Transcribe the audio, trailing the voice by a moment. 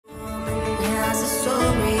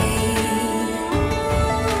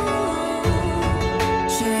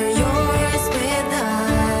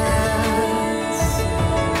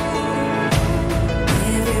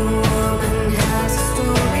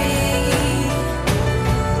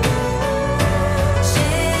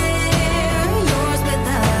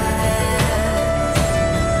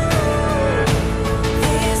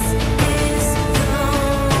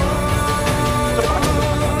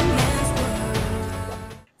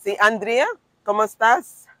Sí, Andrea, ¿cómo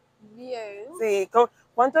estás? Bien. Sí,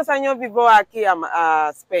 ¿cuántos años vivo aquí a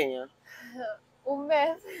España? Un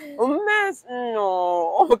mes. ¿Un mes?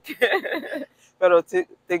 No, ok. ¿Pero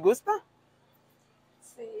te gusta?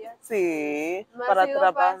 Sí. Sí, No ha para sido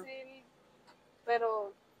trabajar. fácil,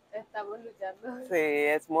 pero estamos luchando. Sí,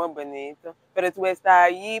 es muy bonito. Pero tú estás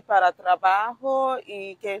allí para trabajo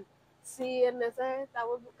y que Sí, en ese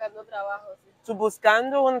estamos buscando trabajo. Sí. tú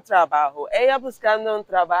buscando un trabajo, ella buscando un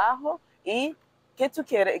trabajo y ¿qué tú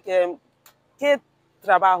quieres? ¿Qué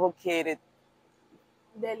trabajo quieres?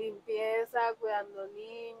 De limpieza, cuidando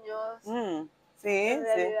niños. Sí, En sí.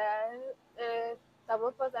 realidad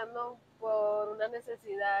estamos pasando por una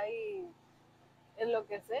necesidad y en lo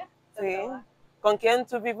que sea. Sí. Trabajo. ¿Con quién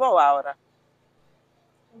tú vives ahora?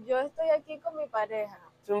 Yo estoy aquí con mi pareja.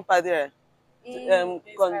 Tu padre. Y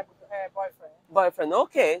Con boyfriend. boyfriend,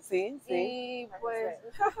 ok, sí, sí. Y pues,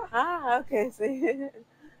 Ok, sí.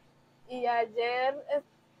 y ayer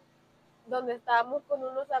donde estábamos con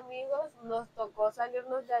unos amigos, nos tocó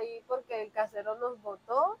salirnos de ahí porque el casero nos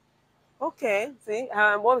botó. Okay, sí.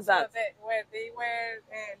 What was that? So where they were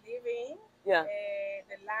living, Yeah.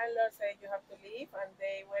 the landlord said you have to leave, and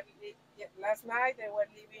they were last night they were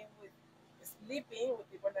sleeping with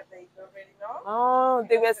people that they don't really know. Oh,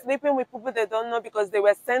 they were sleeping with people they don't know because they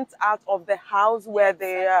were sent out of the house where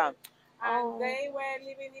they are. And they were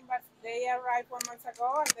living they arrived 1 month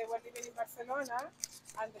ago, and they were living in Barcelona,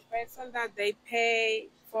 and the person that they pay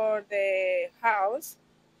for the house,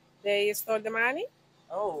 they stole the money.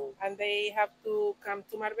 Oh. And they have to come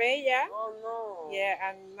to Marbella. Oh no. Yeah,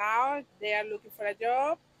 and now they are looking for a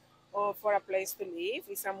job or for a place to live.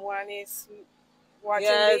 If someone is watching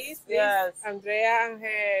this, yes. Andrea and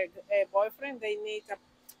her boyfriend, they need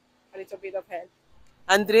a little bit of help.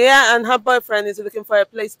 Andrea and her boyfriend is looking for a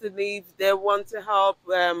place to live. They want to help,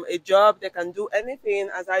 a job. They can do anything.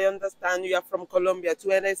 As I understand, you are from Colombia.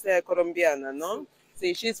 Tú eres colombiana, no?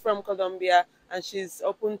 See, she's from Colombia and she's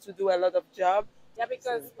open to do a lot of jobs. Yeah,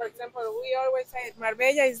 because, for example, we always say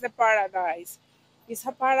Marbella is the paradise. It's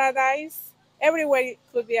a paradise. Everywhere it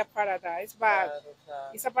could be a paradise, but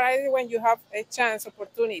it's a paradise when you have a chance,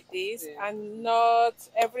 opportunities, and not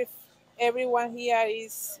everyone here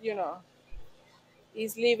is,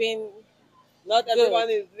 is living. Not everyone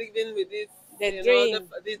is living with this, the dream,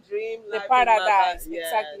 the dream the life paradise,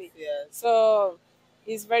 yes, exactly. Yes. So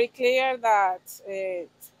it's very clear that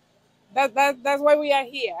that's why we are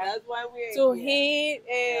here. That's why we are to here.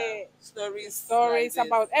 hear Stories like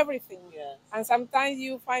about everything. Yes. And sometimes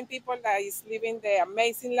you find people that is living the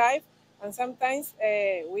amazing life, and sometimes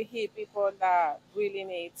we hear people that really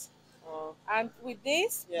need. And with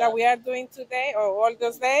this that we are doing today or all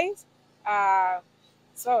those days,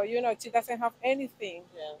 so she doesn't have anything,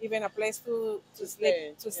 even a place to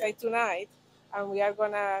sleep, to stay tonight, and we are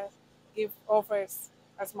gonna give offers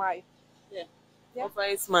a smile. Yeah. Offer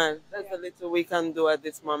a smile. That's the little we can do at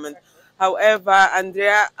this moment. Exactly. However,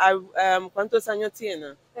 Andrea, ¿cuántos años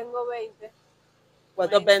tiene? Tengo 20.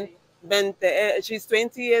 ¿Cuántos? 20. She's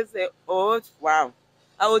 20 years old. Wow.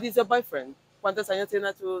 How old is your boyfriend? ¿Cuántos años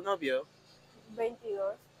tiene tu novio?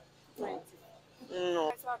 22. 20.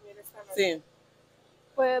 No. Sí.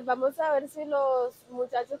 Pues vamos a ver si los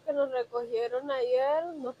muchachos que nos recogieron ayer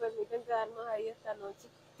nos permiten quedarnos ahí esta noche.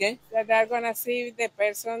 ¿Qué? They're gonna see the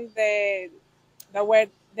person they were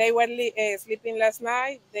sleeping last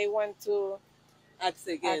night. They want to ask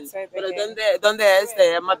again. Pero again. ¿Dónde es?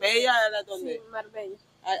 ¿Marbella? ¿Dónde? Sí, Marbella.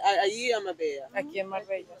 Allí en Marbella. Aquí en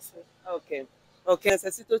Marbella, sí. Ok,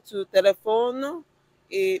 necesito tu teléfono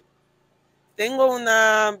y tengo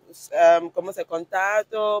 ¿cómo se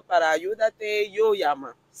contacto para ayudarte? Yo llamo.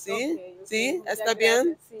 ¿Sí? Okay. ¿Sí? ¿Está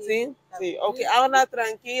bien? Sí. Sí. Ok, ahora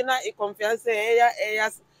tranquila y confianza en ella.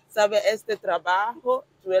 Ella sabe este trabajo.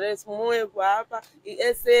 Tú eres muy guapa y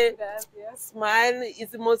ese smile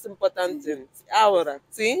is the most important. Ahora,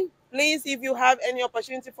 ¿sí? Please, if you have any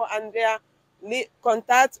opportunity for Andrea,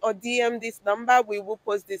 contact or DM this number. We will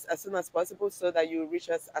post this as soon as possible so that you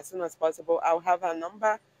reach us as soon as possible. I'll have her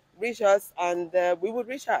number. Reach us and we will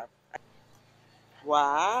reach her.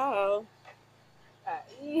 Wow.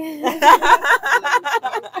 Sí.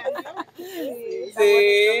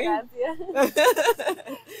 Sí.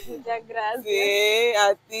 Muchas gracias. Sí,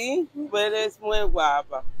 a ti, pues eres muy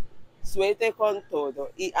guapa. Suerte con todo.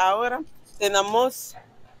 Y ahora tenemos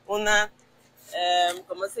una,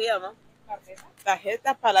 ¿cómo se llama?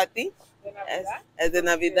 Tarjeta para ti. De Navidad. Es de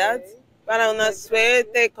Navidad. Para una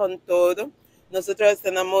suerte con todo. Nosotros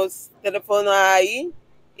tenemos teléfono ahí.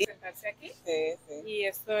 Sentarse aquí. Sí, sí. Y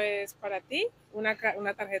esto es para ti, una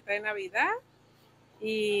tarjeta de Navidad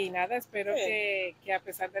Y nada, espero que a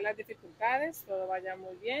pesar de las dificultades todo vaya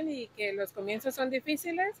muy bien y que los comienzos son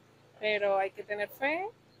difíciles, pero hay que tener fe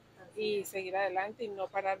y seguir adelante y no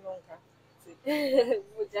parar nunca. Sí.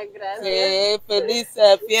 Muchas gracias. Sí, feliz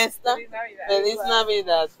fiesta. Feliz Navidad. Feliz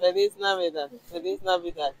Navidad. Feliz Navidad. Feliz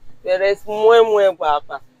Navidad. Eres muy, muy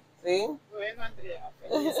guapa. ¿Sí? Bueno, Andrea,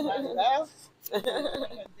 feliz Navidad.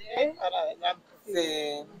 Buen día y para adelante.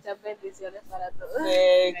 Sí. Muchas bendiciones para todos.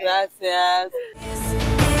 Sí, gracias.